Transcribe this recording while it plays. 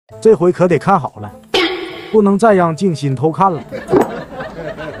这回可得看好了，不能再让静心偷看了。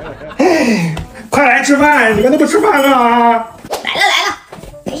哎，快来吃饭！你们都不吃饭了啊？来了！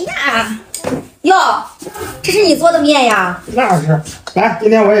哎呀，哟，这是你做的面呀？那是。来，今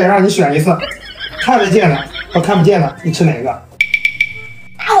天我也让你选一次，看得见的和看不见的，你吃哪个？啊，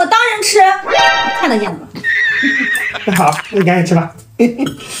我当然吃看得见的。那好，那你赶紧吃吧。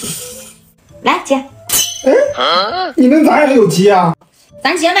来，姐。哎，你们咋也有鸡啊？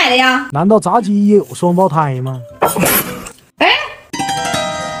咱姐买的呀。难道炸鸡也有双胞胎吗？哎，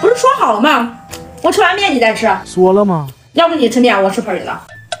不是说好了吗？我吃完面你再吃。说了吗？要不你吃面，我吃盆里的。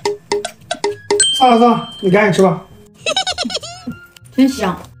算了，你赶紧吃吧。真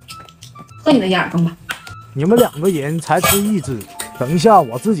香，喝你的眼中吧。你们2个人才吃1只，等一下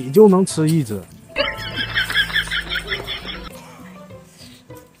我自己就能吃1只。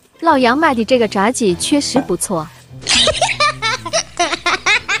老杨卖的这个炸鸡确实不错。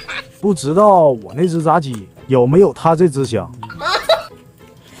不知道我那只炸鸡有没有他这只香？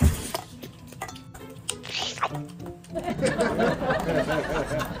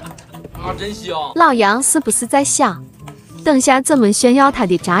啊，真香！老杨是不是在想，等下怎么炫耀他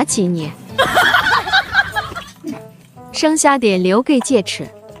的炸鸡呢？剩下的留给姐吃，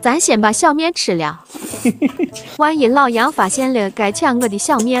咱先把小面吃了。万一老杨发现了，该抢我的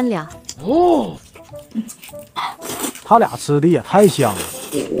小面了。哦，他俩吃的也太香了，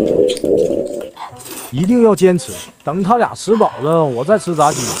一定要坚持，等他俩吃饱了，我再吃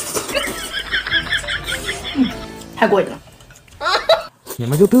炸鸡。太过瘾了。你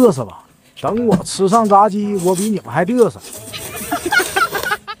们就嘚瑟吧，等我吃上炸鸡，我比你们还嘚瑟。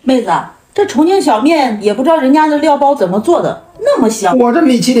妹子，这重庆小面也不知道人家这料包怎么做的，那么香。我这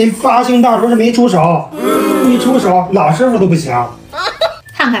米其林8星大厨是没出手，一出手老师傅都不行。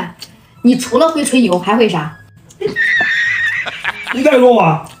看看，你除了会吹牛还会啥？你再说我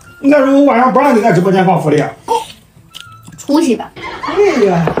晚上不让你在直播间放福利。出息吧。哎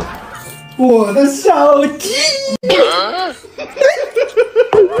呀，我的小鸡，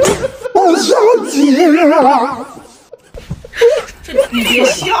我小鸡啊！你别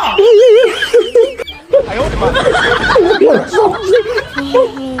笑。哎呦我的妈！我的小鸡。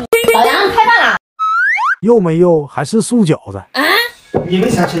老杨开饭了。又没有，还是素饺子。你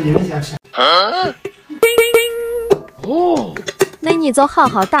们先吃，你们先吃。哦，那你就好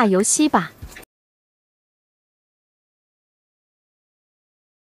好打游戏吧。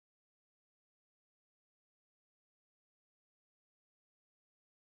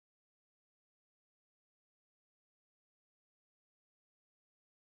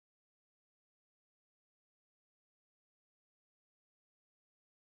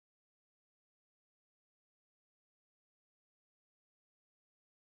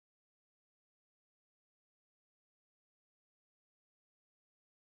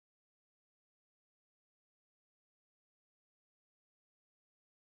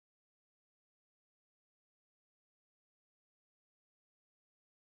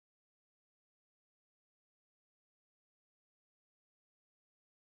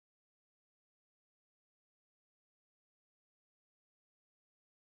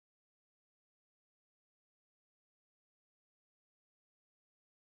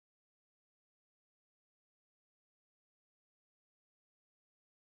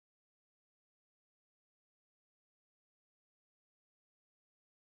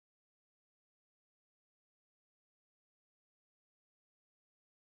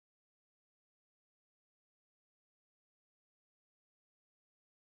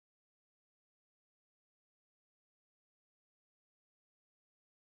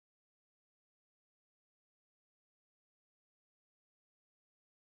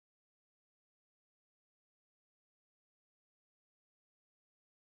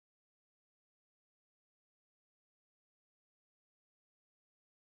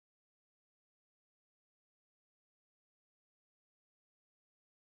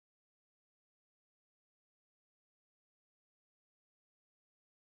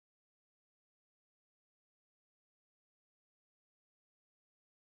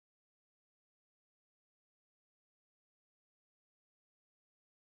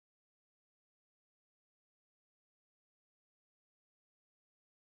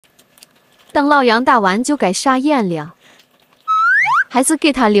等老杨打完就该傻眼了，还是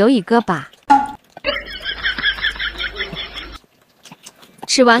给他留一个吧。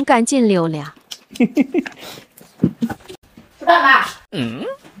吃完赶紧溜了。吃饭吧。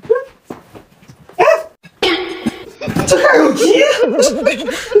这还有鸡？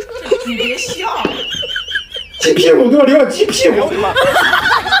你别笑。鸡屁股给我留点鸡屁股。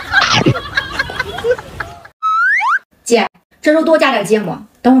姐，这肉多加点芥末，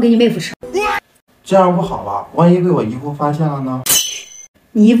等会儿给你妹夫吃。这样不好吧？万一被我姨夫发现了呢？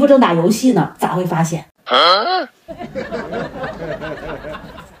你姨夫正打游戏呢，咋会发现？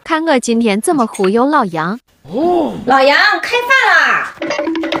看我今天怎么忽悠老杨。老杨，开饭啦！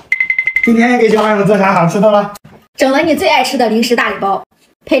今天给小朋友们做啥好吃的了？整了你最爱吃的零食大礼包，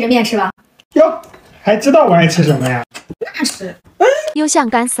配着面吃吧。哟，还知道我爱吃什么呀？那是。又想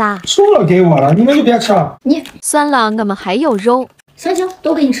干啥？输了给我了，你们就别吃了。你算了，我们还有肉。行行，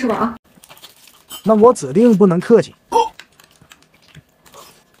都给你吃吧啊。那我指定不能客气。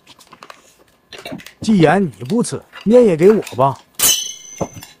既然你不吃，面也给我吧。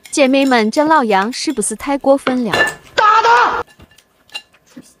姐妹们，这老杨是不是太过分了？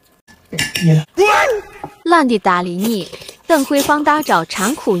你懒得搭理你，等会放大招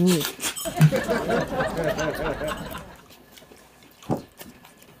馋哭你。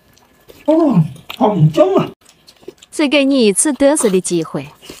哦，好香啊！再给你一次得瑟的机会，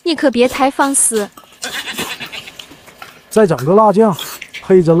你可别太放肆。再整个辣酱，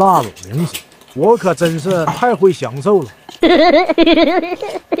配着腊肉零食，我可真是太会享受了。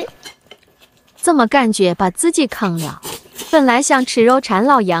怎么感觉把自己坑了？本来想吃肉馋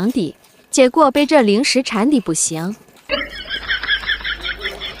老杨的，结果被这零食馋的不行。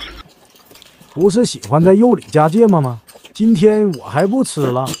不是喜欢在肉里加芥末吗？今天我还不吃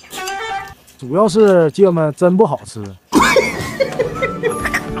了，主要是芥末真不好吃。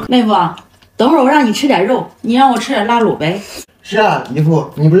妹夫，等会儿我让你吃点肉，你让我吃点腊卤呗。是啊，姨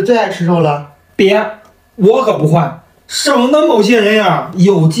夫，你不是最爱吃肉了？别，我可不换。省的某些人呀，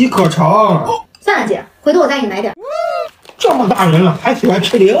有机可乘。算了姐，回头我再给你买点。这么大人了，还喜欢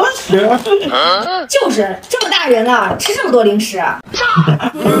吃零食？就是这么大人了，吃这么多零食。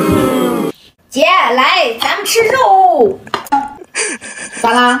姐，来，咱们吃肉。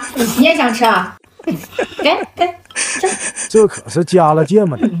咋啦？你也想吃啊？给，这可是加了芥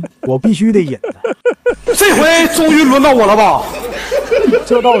末的，我必须得忍的。这回终于轮到我了吧？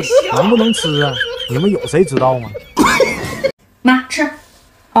这到底能不能吃啊？你们有谁知道吗？妈吃，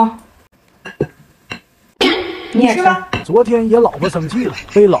好，你也吃吧。昨天也老婆生气了，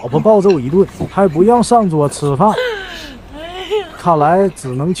被老婆暴揍一顿，还不让上桌吃饭。看来只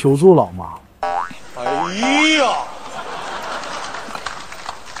能求助老妈。哎呀！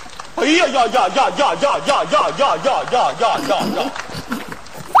哎呀呀呀呀呀呀呀呀呀呀呀呀！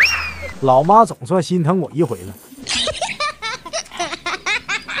老妈总算心疼我一回了。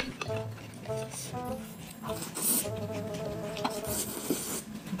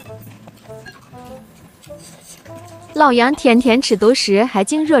老杨天天吃独食，还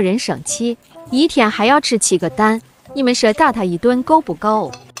净惹人生气，一天还要吃7个蛋，你们说打他一顿够不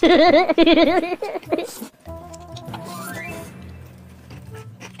够？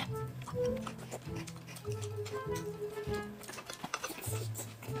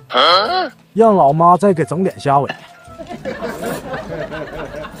让老妈再给整点虾尾。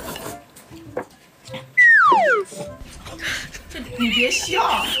你别笑。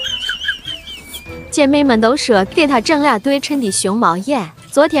姐妹们都说给他整俩对称的熊猫眼，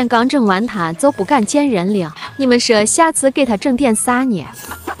昨天刚整完他就不敢见人了。你们说下次给他整点啥呢？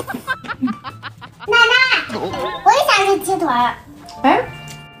奶奶，我也想吃鸡腿儿。哎，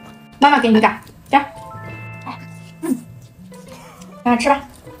妈妈给你点，这儿，让吃吧。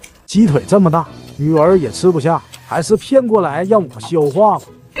鸡腿这么大，女儿也吃不下，还是骗过来让我消化吧。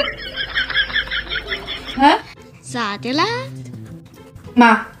嗯，咋的啦？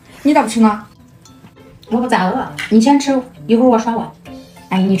妈，你咋不吃呢？我不咋饿，你先吃，一会儿我刷碗。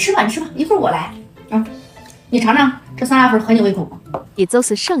哎，你吃吧，一会儿我来。啊，你尝尝这酸辣粉合你胃口不？也就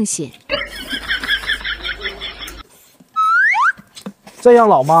是省心。再让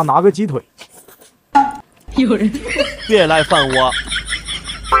老妈拿个鸡腿。有人别来烦我！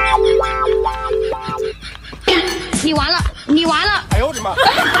你完了，你完了！哎呦我的妈！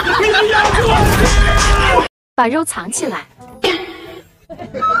把肉藏起来。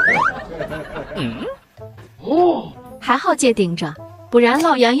还好姐盯着，不然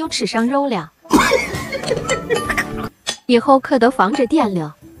老杨又吃上肉了。以后可都防着点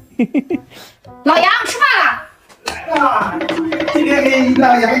了。老杨吃饭了。啊，今天给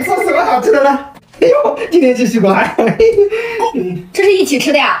老杨做什么好吃的呢？哎呦，今天吃西瓜。这是一起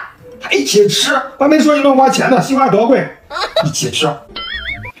吃的呀？还一起吃？我没说你乱花钱呢，西瓜多贵。一起吃。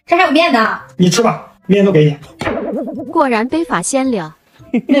这还有面呢。你吃吧，面都给你。果然被发现了。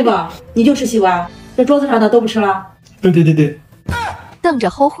妹夫，你就吃西瓜，这桌子上的都不吃了？对。等着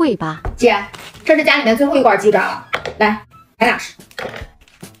后悔吧。姐，这是家里面最后一罐鸡爪了，来，还俩吃。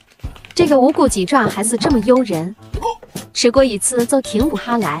这个无骨鸡爪还是这么诱人，吃过一次就停不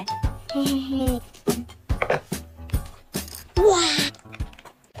下来。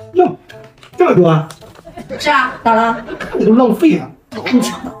哟，这么多，是啊，咋了？你都浪费了，你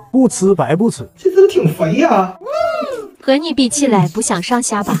抢的。不吃白不吃。这怎么挺肥呀？和你比起来不相上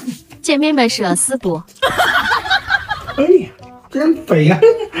下吧？姐妹们说是不？哎呀，真肥呀！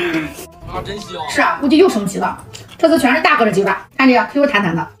是啊，估计又升级了。这次全是大个的鸡爪，看这个 Q Q 弹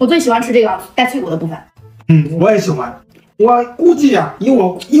弹的。我最喜欢吃这个带脆骨的部分。我也喜欢。我估计呀，以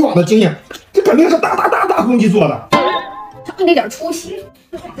我以往的经验，这肯定是大公鸡做的。差那点出息。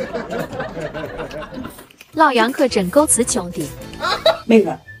老杨可真够词穷的。妹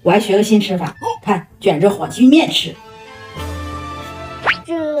子，我还学个新吃法，看卷着火鸡面吃。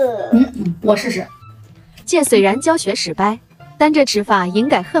我试试。姐虽然教学失败，但这吃法应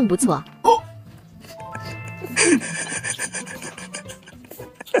该很不错。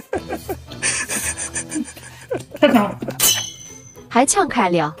太香了，还抢开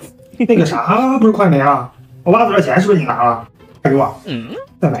了。那个啥，不是快没了？我爸多少钱是不是你拿了？快给我，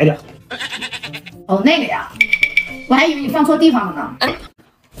再买点。哦，那个呀，我还以为你放错地方了呢。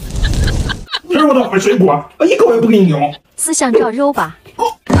这么大块水果，我一口也不给你留。是想找肉吧？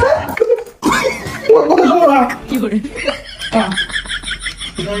我的肉了。有人啊，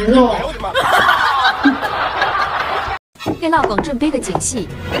有肉。给老公准备个惊喜。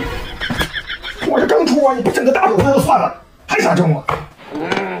我是刚出啊，你不整个大手子就算了，还想整我？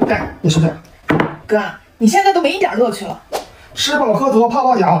来，你试试。哥，你现在都没一点乐趣了。吃饱喝足泡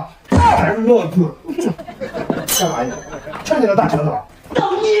泡脚，还是乐子。干嘛呀？趁你的大舌头。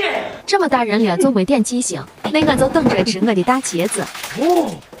这么大人了，就没点记性，那我就等着吃我的大茄子。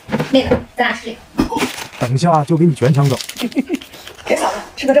那个，咱俩吃这个。等下就给你全抢走。给嫂子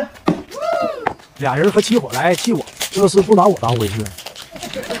吃个这。俩人合起伙来气我，这是不拿我当回事。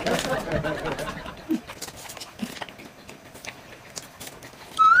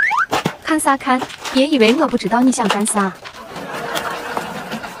看啥看？别以为我不知道你想干啥。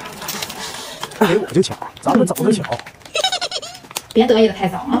不给我就抢，咱们走着瞧。别得意的太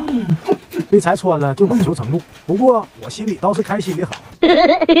早啊！被拆穿了就恼羞成怒，不过我心里倒是开心的很。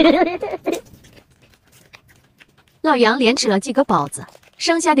老杨连吃了几个包子，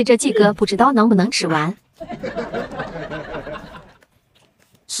剩下的这几个不知道能不能吃完。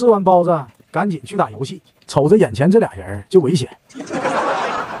吃完包子，赶紧去打游戏，瞅着眼前这俩人就危险。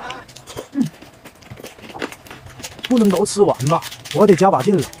不能都吃完吧，我得加把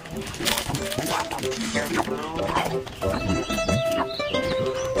劲了。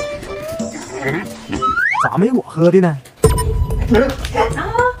咋没我喝的呢？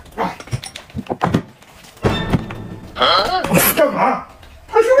干嘛？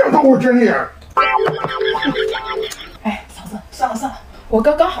还是想当我真脸？哎，嫂子，算了算了，我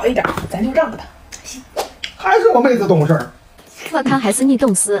哥刚好一点，咱就让着他。行，还是我妹子懂事儿。我看还是你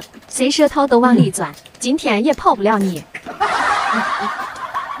懂事，谁舌头都往里钻，今天也跑不了你。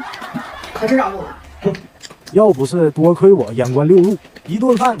可是让路了。要不是多亏我眼观六路，一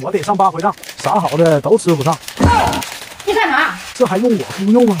顿饭我得上8回账，啥好的都吃不上。你干啥？这还用我忽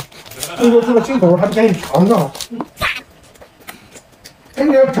悠吗？听说这个镜头还不赶紧尝尝？哎，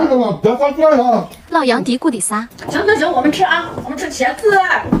你看看我，别放电了。老杨嘀咕的啥？行，我们吃啊，我们吃茄子。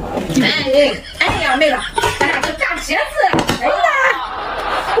哎呀，妹子，咱俩吃炸茄子。哎呀，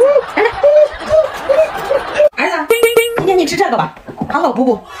儿子，今天你吃这个吧，好好补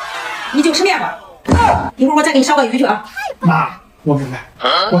补。你就吃面吧，一会儿我再给你烧个鱼去啊。妈，我明白，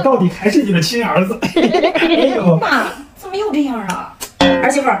我到底还是你的亲儿子。哎呦，妈，怎么又这样啊？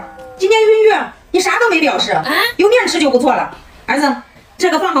儿媳妇，今天孕育你啥都没表示，有面吃就不错了。儿子，这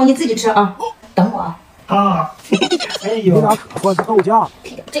个放好你自己吃啊，等我啊。啊，哎你呦，俩可算是斗架了。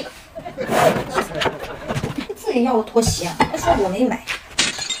这个，自己要我脱鞋，还说我没买。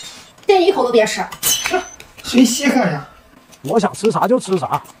这一口都别吃。谁稀罕呀？我想吃啥就吃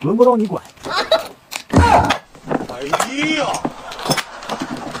啥，轮不到你管。哎呀！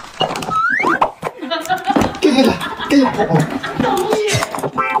给婆婆。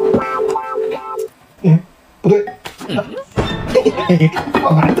不对。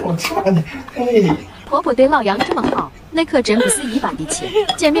我馒头吃完的。婆婆对老杨这么好，那可真不是一般的亲。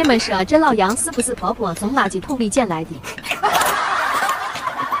姐妹们说，这老杨是不是婆婆从垃圾桶里捡来的？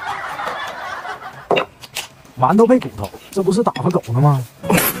馒头配骨头，这不是打发狗呢吗？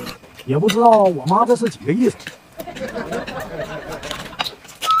也不知道我妈这是几个意思。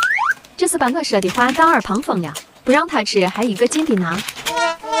这是把我说的话当耳旁风了，不让他吃，还一个劲的拿。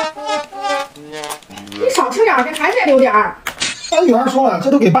你少吃点，这还得留点儿。俺女儿说了，这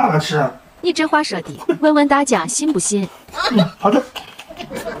都给爸爸吃。你这话说的，问问大家信不信？好吃。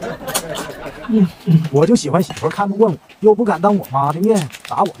我就喜欢媳妇看不惯我，又不敢当我妈的面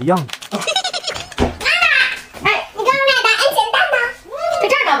打我的样子。在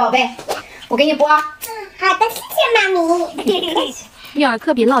这儿呢宝贝，我给你剥。好的，谢谢妈咪。玉儿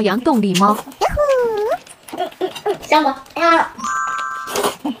可比老杨懂礼貌。香不？啊，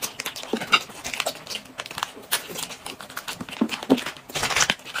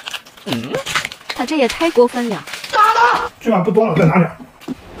他这也太过分了。这碗不多了，再拿点。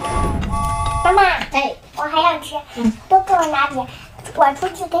妈妈，哎，我还想吃，多给我拿点，我出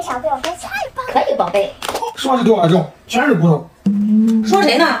去给小朋友分享。可以，宝贝。说是给我种，全是骨头。说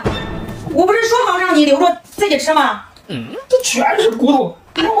谁呢？我不是说好让你留着自己吃吗？这全是骨头，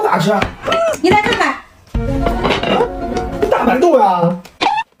让我咋吃？你再看看，大板豆呀！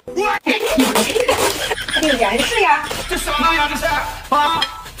这人是呀，这什么呀？这是啊！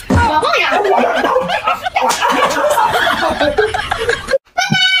小梦呀！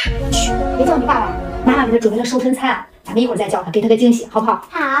别叫你爸爸，妈妈给他准备了瘦身餐，咱们一会儿再叫他，给他个惊喜，好不好？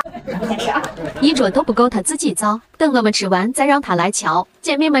好。咱们先吃啊。一桌都不够他自己造，等我们吃完再让他来瞧。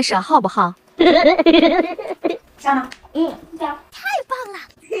姐妹们说好不好？香吗？香。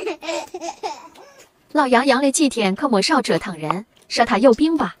老杨养了几天，可没少折腾人，说他有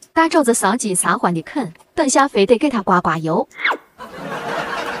病吧？大肘子骚鸡撒欢的很，等下非得给他刮刮油。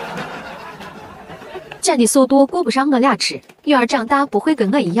剪的速度顾不上我俩吃，女儿长大不会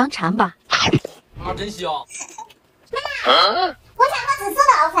跟我一样馋吧？啊，真香！我想喝紫色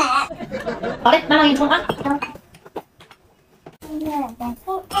的粉。好嘞，妈妈给你冲啊。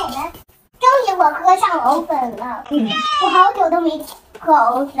终于我喝上藕粉了，我好久都没喝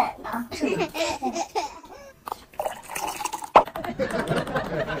藕粉了。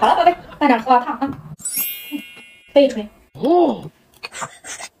好了，宝贝，慢点喝汤啊。背一吹。哦，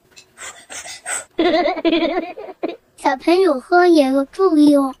小朋友喝也有注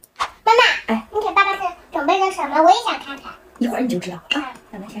意哦。妈妈，哎，你给爸爸准备了什么？我也想看看。一会儿你就知道啊。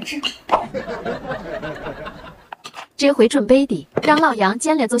咱们先吃。这回准备的让老杨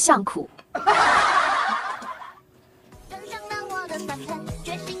见了就想哭。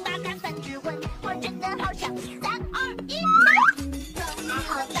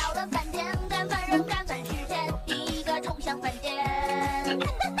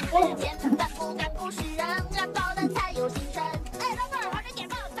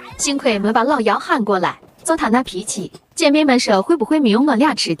幸亏没把老杨喊过来，就他那脾气，姐妹们说会不会没有我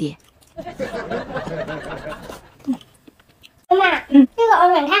俩吃的？妈妈，这个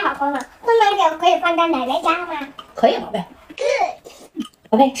藕粉太好喝了，妈妈，这可以放在奶奶家吗？可以，宝贝。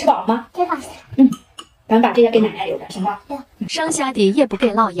宝贝，吃饱了吗？吃饱了。咱们把这些给奶奶留着，行吗？剩下的也不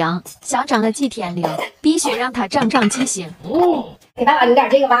给老杨，小长了几天了，必须让他长长记性。给爸爸留点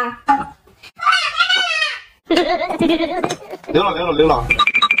这个吧。留了。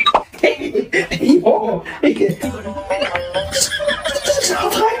哎呦，这是啥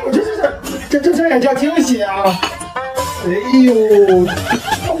菜呀？这也叫惊喜啊！哎呦，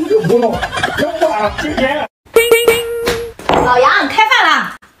我就不弄，扔吧，今天。老杨，开饭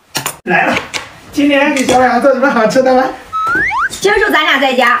啦！来了，今天给小冉做什么好吃的了？今儿就咱俩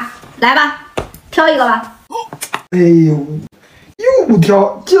在家，来吧，挑一个吧。哎呦，又不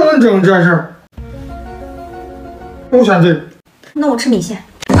挑，净整这事儿。我选这个。那我吃米线。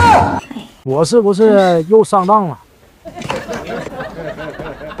我是不是又上当了？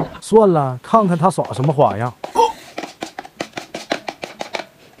算了，看看他耍什么花样。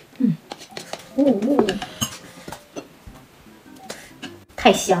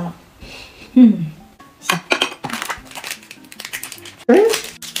太香了。香。哎，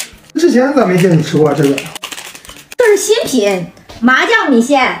之前咋没见你吃过这个？这是新品麻酱米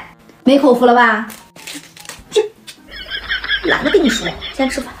线，没口福了吧？懒得跟你说，先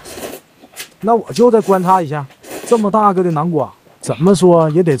吃饭。那我就再观察一下，这么大个的南瓜，怎么说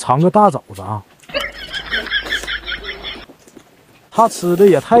也得尝个大肘子啊！他吃的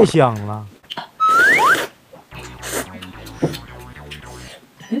也太香了。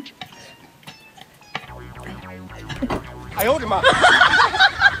哎呦我的妈！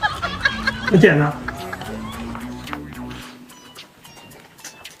我点呢。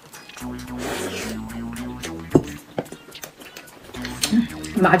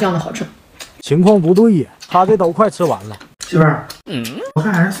麻酱的好吃。情况不对呀，他这都快吃完了。媳妇儿，我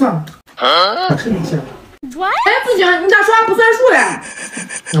看还是算了，我吃米线吧。哎，不行，你咋说话不算数呀？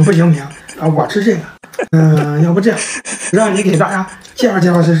不行啊，我吃这个。要不这样，让你给大家介绍介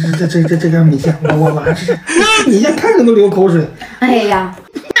绍这个米线，我还吃米线，看着都流口水。哎呀，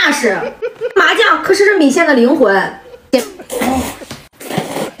那是麻酱，可是这米线的灵魂。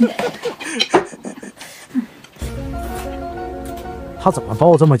他怎么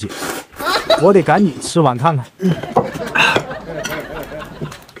抱这么紧？我得赶紧吃完看看。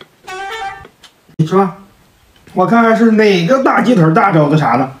你说，我看看是哪个大鸡腿、大肘子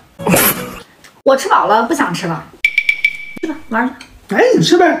啥的。我吃饱了，不想吃了。吃吧，玩去。哎，你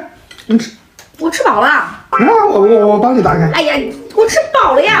吃呗，你吃。我吃饱了。啊，我帮你打开。哎呀，我吃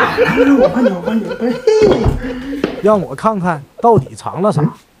饱了呀。我帮你。让我看看到底藏了啥。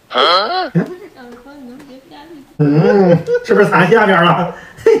是不是藏下边了？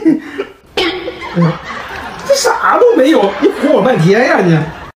这啥都没有，你唬我半天呀你！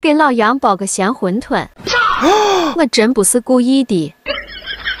给老杨包个咸馄饨，我真不是故意的。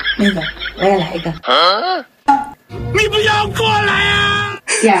妹子，我也来一个。你不要过来呀！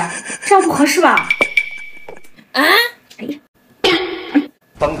姐，这样不合适吧？啊？哎呀，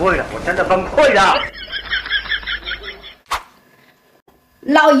崩溃了，我真的崩溃了。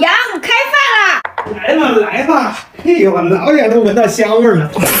老杨，开饭啦！来吧！哎呦，我老远都闻到香味儿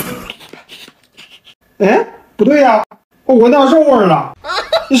了。哎，不对呀，我闻到肉味儿了。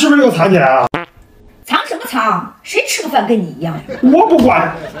你是不是又藏起来了？藏什么藏？谁吃个饭跟你一样？我不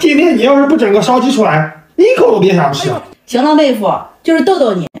管，今天你要是不整个烧鸡出来，一口都别想吃。行了，妹夫，就是逗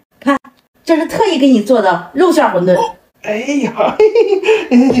逗你。看，这是特意给你做的肉馅馄饨。哎呀，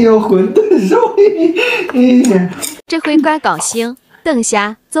有馄饨肉。这回怪高兴，等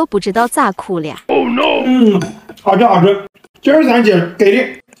下就不知道咋哭了。好吃。今儿咱姐给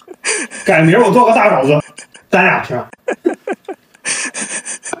力，改明儿我做个大肘子，咱俩吃。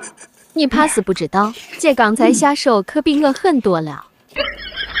你怕是不知道，姐刚才下手可比我狠多了。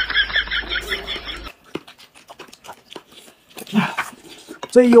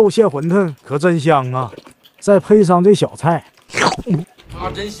这油蟹馄饨可真香啊！再配上这小菜，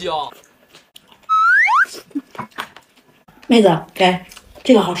真香。妹子，给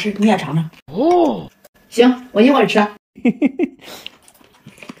这个好吃，你也尝尝。哦，行，我一会儿吃。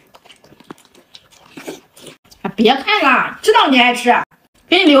别看了，知道你爱吃，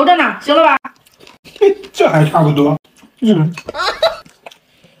给你留着呢，行了吧？这还差不多。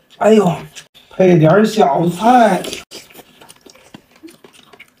哎呦，配点小菜。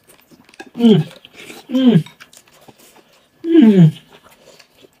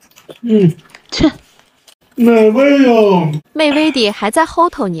切，美味哟！美味的还在后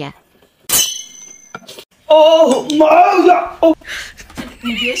头呢。哦妈呀！哦，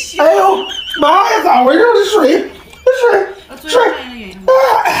你别笑。哎呦妈呀！咋回事？水！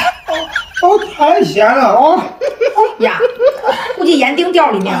太咸了哦！呀，估计盐丁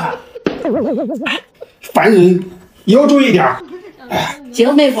掉里面了。烦人，以后注意点。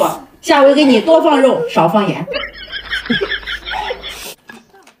行，妹夫，下回给你多放肉，少放盐。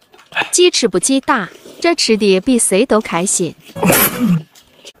鸡吃不鸡大，这吃的比谁都开心。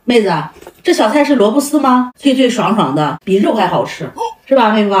妹子，这小菜是萝卜丝吗？脆脆爽爽的，比肉还好吃，是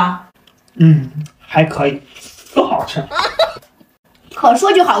吧，妹夫？还可以，都好吃。可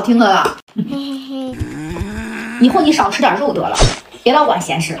说句好听的了，以后你少吃点肉得了，别老管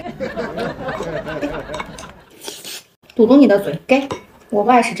闲事。堵住你的嘴，给我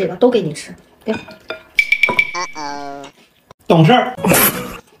不爱吃这个，都给你吃，给。懂事儿。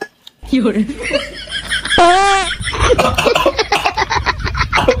有人。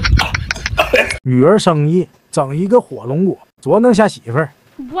女儿生日，整一个火龙果，多能下媳妇儿。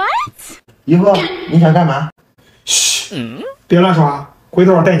姨夫，你想干嘛？嘘，别乱说啊！回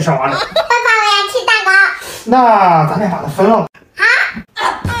头我带你上网去。爸爸，我要吃蛋糕。那咱俩把它分了。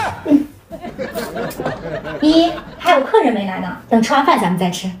咦，还有客人没来呢，等吃完饭咱们再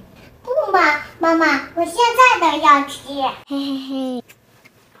吃。不嘛，妈妈，我现在都要吃。嘿嘿嘿。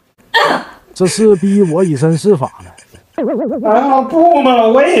这是逼我以身试法呢。哎呀，不嘛，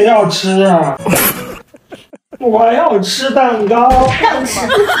我也要吃啊！我要吃蛋糕。让吃。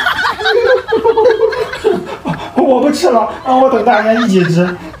我不吃了，让我等大家一起吃。妈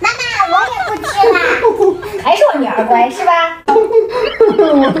妈，我也不吃了。还是我女儿乖，是吧？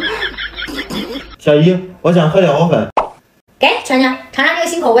小姨，我想喝点藕粉。给全全尝尝这个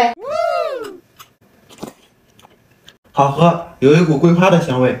新口味。好喝，有一股桂花的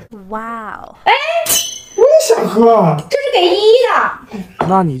香味。哇哦！哎，我也想喝。这是给依依的。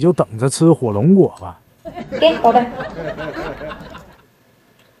那你就等着吃火龙果吧。给宝贝。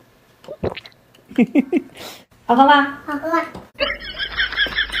好喝吗？好喝。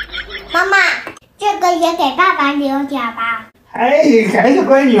妈妈，这个也给爸爸留点吧。哎，还是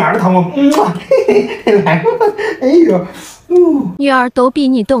乖女儿的疼。来吧，哎呦，女儿都比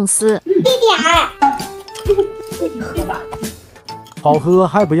你懂事。一点儿。你喝吧。好喝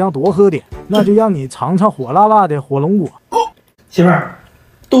还不让多喝点，那就让你尝尝火辣辣的火龙果。媳妇儿，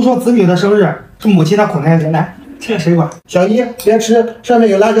都说子女的生日是母亲的苦难言，来吃点水果。小姨别吃，上面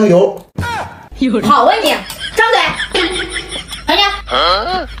有辣椒油。好啊你，张嘴。全全。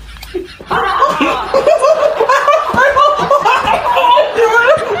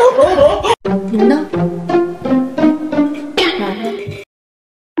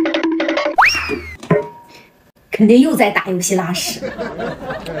肯定又在打游戏拉屎。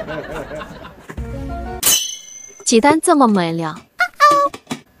鸡蛋这么美了，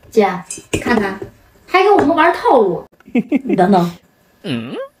姐，看看，还跟我们玩套路。你等等。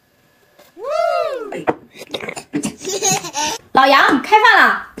老杨，开饭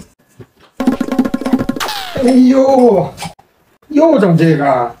了。哎呦，又整这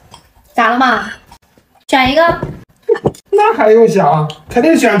个？咋了嘛？选一个。那还用想？肯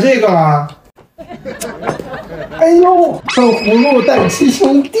定选这个了。哎呦，整葫芦带七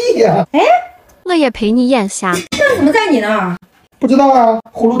兄弟呀！哎，我也陪你演下。这怎么在你那儿？不知道啊，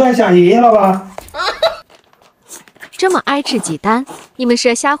葫芦蛋想爷爷了吧？这么爱吃鸡蛋，你们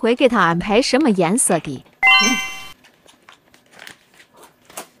说下回给他安排什么颜色的？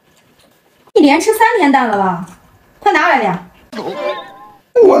你连吃3天蛋了吧？快拿来俩。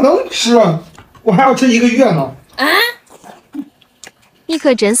我能吃，我还要吃1个月呢。啊！你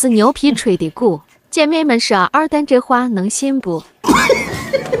可真是牛皮吹的鼓，姐妹们说二蛋这话能信不？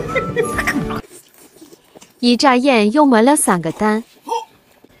一眨眼又没了3个蛋。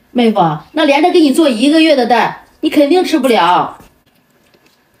妹夫，那连着给你做1个月的蛋，你肯定吃不了。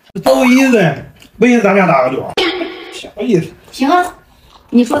都意思，不信咱俩打个赌。啥意思？行啊，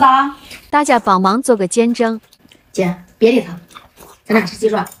你说的啊。大家帮忙做个见证。姐，别理他，咱俩吃鸡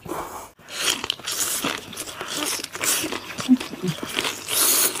爪。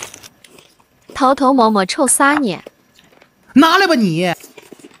偷偷摸摸瞅啥呢？拿来吧你！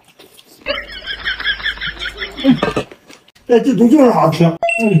这鸡肚就是好吃。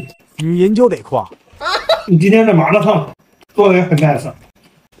女人就得夸。你今天这麻辣烫做的也很 nice，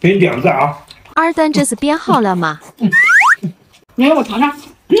 给你点个赞啊！二蛋这是变好了吗？你让我尝尝。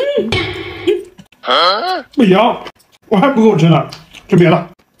不行，我还不够吃呢，吃别的。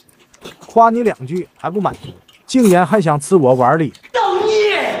夸你2句还不满足，竟然还想吃我碗里。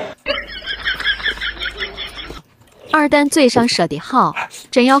二蛋嘴上说的好，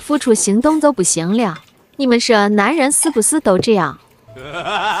真要付出行动就不行了。你们说男人是不是都这样？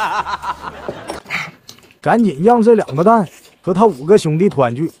赶紧让这2个蛋和他5个兄弟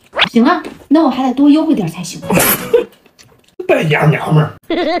团聚。行啊，那我还得多优惠点才行。败家娘们儿。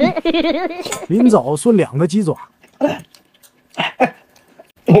临走顺2个鸡爪。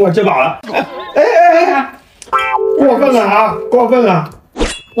我吃饱了。哎，过分了啊，过分了！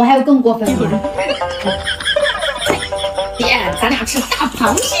我还有更过分的。爹，咱俩吃大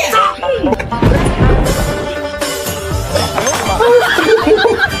螃蟹。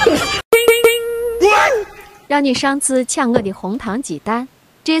让你上次抢我的红糖鸡蛋，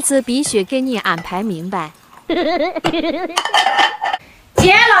这次必须给你安排明白。姐，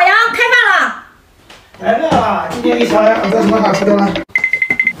老杨开饭了。来了，今天给小杨做什么好吃的了？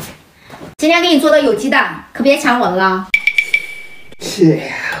今天给你做的有鸡蛋，可别抢我的了。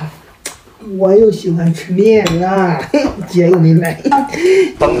切，我又喜欢吃面了，姐又没来。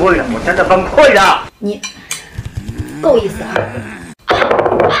崩溃了，我真的崩溃了。你够意思啊！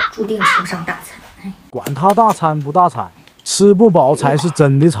注定吃不上大餐。管他大餐不大餐，吃不饱才是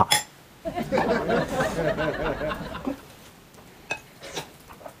真的惨。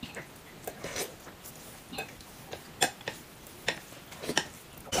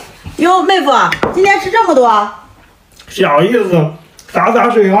哟，妹夫，今天吃这么多？小意思，洒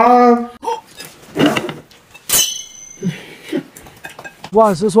水啊！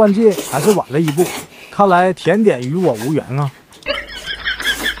万事算计还是晚了一步，看来甜点与我无缘啊。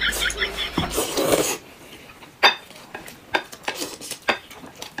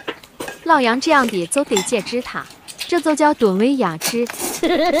老杨这样的就得节制他，这就叫吨位压制。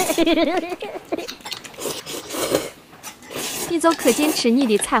你就可劲吃你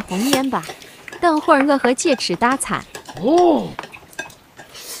的彩虹面吧，等会儿我和姐吃大餐。哦，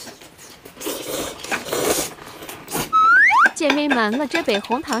姐妹们，我这杯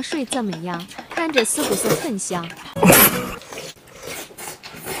红糖水怎么样？看着是不是很香？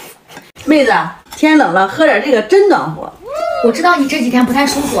妹子，天冷了，喝点这个真暖和。我知道你这几天不太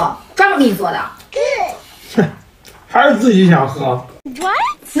舒服，专门给你做的。还是自己想喝？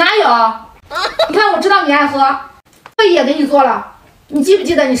哪有？你看，我知道你爱喝，我也给你做了。你记不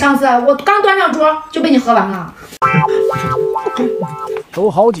记得你上次我刚端上桌就被你喝完了？都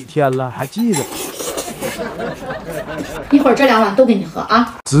好几天了，还记着？一会儿这2碗都给你喝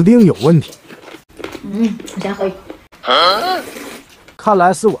啊！指定有问题。我先喝一口。看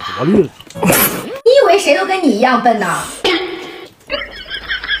来是我多虑了。你以为谁都跟你一样笨呢？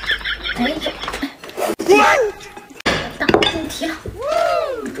哎呀，大猪蹄了，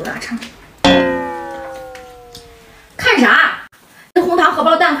猪大肠。看啥？这红糖荷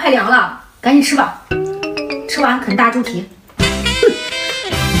包蛋快凉了，赶紧吃吧。吃完啃大猪蹄。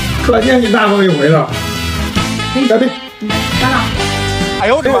可见你大方有为了。给你。完了。哎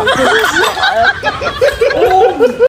呦我的妈！